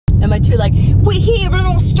am I too like, we're here in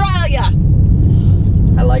Australia.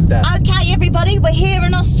 I like that. Okay, everybody, we're here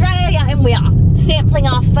in Australia and we are sampling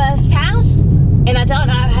our first house. And I don't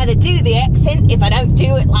know how to do the accent if I don't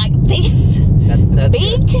do it like this. That's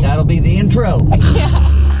big. Good. That'll be the intro. Yeah.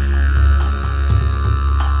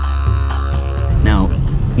 Now,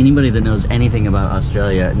 anybody that knows anything about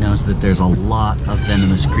Australia knows that there's a lot of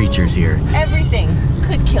venomous creatures here. Everything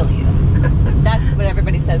could kill you. That's what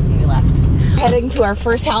everybody says when we left. Heading to our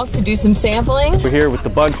first house to do some sampling. We're here with the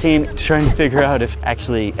bug team trying to figure out if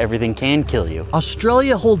actually everything can kill you.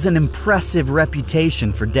 Australia holds an impressive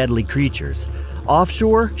reputation for deadly creatures.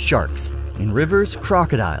 Offshore, sharks. In rivers,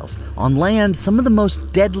 crocodiles. On land, some of the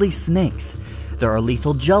most deadly snakes. There are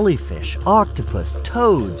lethal jellyfish, octopus,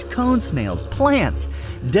 toads, cone snails, plants,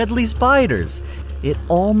 deadly spiders. It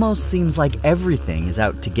almost seems like everything is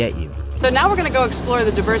out to get you. So now we're going to go explore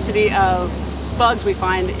the diversity of bugs we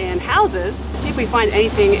find in houses, see if we find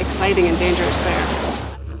anything exciting and dangerous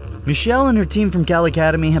there. Michelle and her team from Cal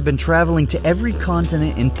Academy have been traveling to every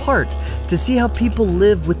continent in part to see how people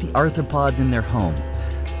live with the arthropods in their home.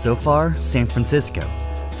 So far, San Francisco,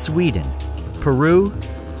 Sweden, Peru,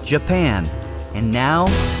 Japan, and now,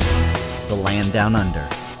 the land down under.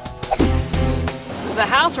 The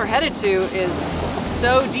house we're headed to is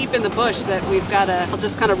so deep in the bush that we've got to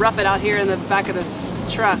just kind of rough it out here in the back of this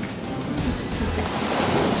truck.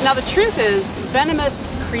 Now the truth is,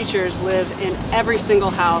 venomous creatures live in every single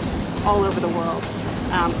house all over the world.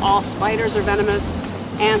 All spiders are venomous,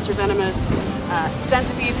 ants are venomous,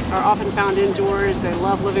 centipedes are often found indoors, they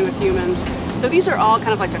love living with humans. So these are all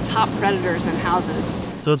kind of like the top predators in houses.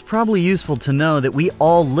 So it's probably useful to know that we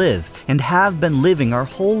all live and have been living our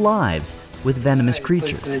whole lives with venomous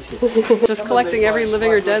creatures. Just collecting every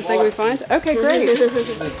living or dead thing we find? Okay, great.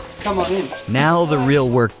 Come on in. Now the real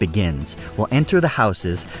work begins. We'll enter the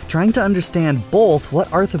houses, trying to understand both what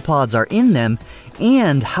arthropods are in them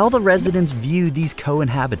and how the residents view these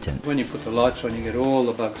co-inhabitants. When you put the lights on, you get all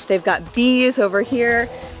the bugs. They've got bees over here.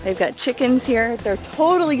 They've got chickens here. They're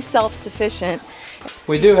totally self-sufficient.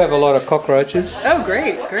 We do have a lot of cockroaches. Oh,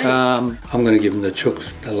 great, great. I'm going to give them the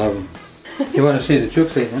chooks. They love them. You want to see the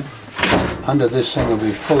chooks eating? Under this thing will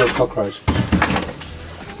be full of cockroaches.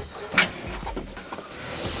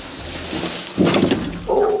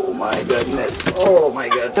 Oh my goodness. Oh my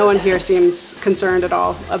goodness. No one here seems concerned at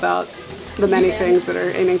all about the many things that are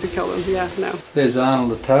aiming to kill them. Yeah, no. There's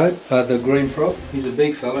Arnold the toad, the green frog. He's a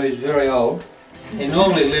big fellow. He's very old. He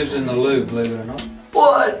normally lives in the loo, believe it or not.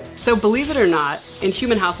 What? So believe it or not, in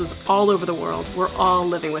human houses all over the world, we're all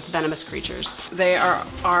living with venomous creatures. They are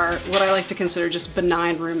what I like to consider just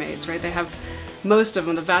benign roommates, right? They have, most of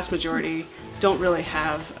them, the vast majority, don't really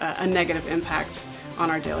have a negative impact on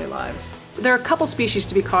our daily lives. There are a couple species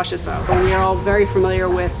to be cautious of. We are all very familiar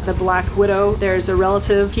with the black widow. There's a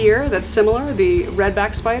relative here that's similar, the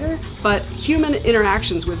redback spider, but human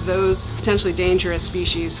interactions with those potentially dangerous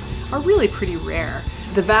species are really pretty rare.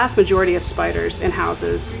 The vast majority of spiders in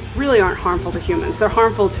houses really aren't harmful to humans. They're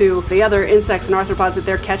harmful to the other insects and arthropods that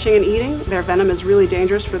they're catching and eating. Their venom is really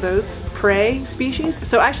dangerous for those prey species.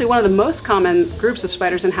 So actually one of the most common groups of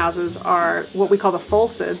spiders in houses are what we call the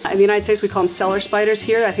pholcids. In the United States we call them cellar spiders.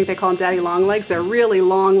 Here I think they call them daddy long legs. They're really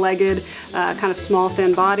long-legged, kind of small,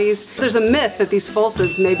 thin bodies. There's a myth that these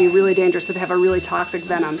pholcids may be really dangerous, that they have a really toxic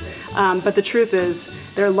venom. But the truth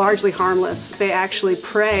is they're largely harmless. They actually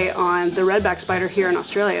prey on the redback spider here in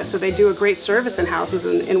Australia, so they do a great service in houses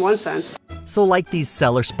in one sense. So like these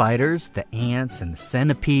cellar spiders, the ants and the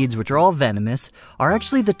centipedes, which are all venomous, are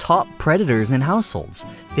actually the top predators in households.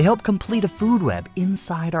 They help complete a food web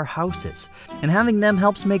inside our houses, and having them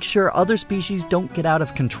helps make sure other species don't get out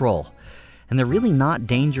of control. And they're really not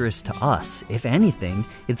dangerous to us. If anything,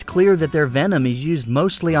 it's clear that their venom is used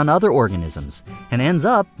mostly on other organisms and ends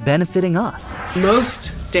up benefiting us.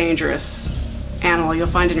 Most dangerous animal you'll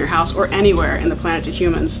find in your house or anywhere in the planet to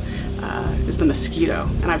humans is the mosquito,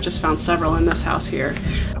 and I've just found several in this house here.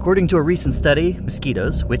 According to a recent study,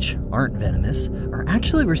 mosquitoes, which aren't venomous, are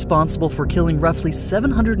actually responsible for killing roughly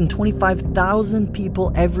 725,000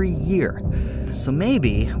 people every year. So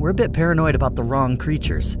maybe we're a bit paranoid about the wrong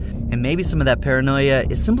creatures. And maybe some of that paranoia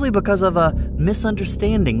is simply because of a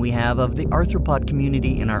misunderstanding we have of the arthropod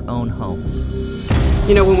community in our own homes.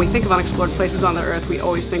 You know, when we think of unexplored places on the earth, we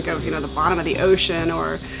always think of, the bottom of the ocean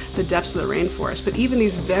or the depths of the rainforest. But even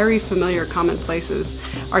these very familiar common places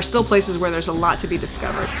are still places where there's a lot to be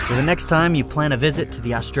discovered. So the next time you plan a visit to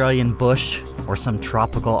the Australian bush or some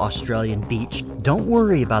tropical Australian beach, don't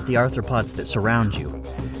worry about the arthropods that surround you.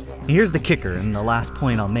 And here's the kicker, and the last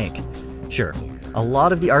point I'll make. Sure, a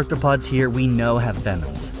lot of the arthropods here we know have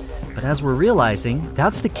venoms, but But as we're realizing,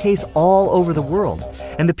 that's the case all over the world.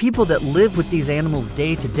 And the people that live with these animals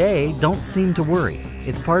day to day don't seem to worry.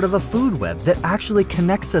 It's part of a food web that actually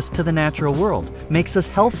connects us to the natural world, makes us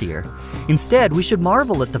healthier. Instead, we should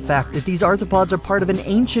marvel at the fact that these arthropods are part of an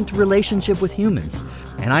ancient relationship with humans.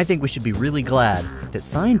 And I think we should be really glad that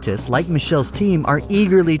scientists like Michelle's team are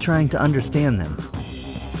eagerly trying to understand them.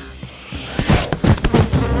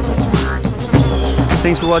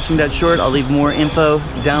 Thanks for watching that short. I'll leave more info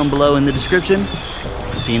down below in the description.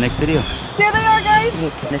 See you next video. Here they are, guys.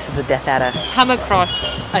 This is a death adder. Come across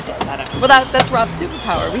a death adder. Well, that's Rob's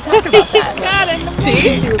superpower. We talked about that. Got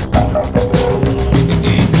it. See?